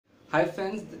Hi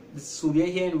friends, this is Surya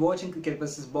here and watching Cricket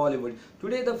vs Bollywood.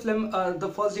 Today the film, the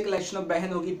first day collection of Behen,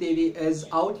 Hogi, Teri is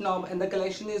out now and the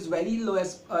collection is very low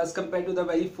as compared to the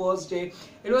very first day.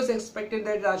 It was expected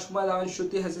that Rajkumar Rao and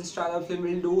Shruti Hassan star film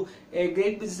will do a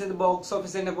great business in the box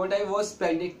office, and what I was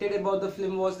predicted about the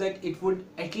film was that it would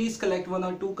at least collect 1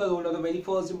 or 2 crore on the very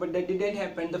first day, but that didn't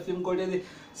happen. The film got a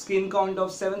screen count of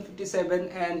 757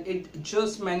 and it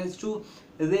just managed to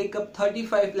rake up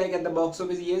 35 lakh at the box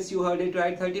office. Yes, you heard it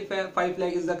right, 35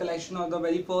 lakh is the collection of the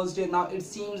very first day. Now it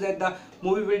seems that the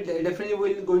movie will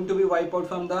definitely going to be wiped out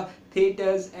from the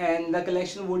theaters and the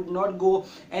collection would not go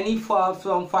any far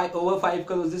from over 5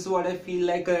 crores. This is what I feel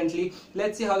like currently.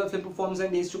 Let's see how the film performs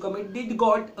in days to come. It did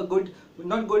got a good,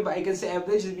 not good, but I can say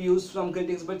average reviews from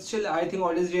critics, but still I think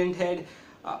audience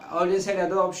had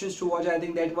other options to watch. I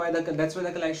think that's why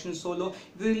the collection is so low.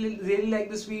 If you really like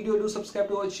this video, do subscribe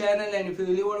to our channel, and if you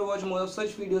really want to watch more of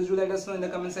such videos, do let us know in the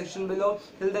comment section below.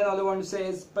 Till then, all I want to say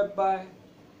is bye bye.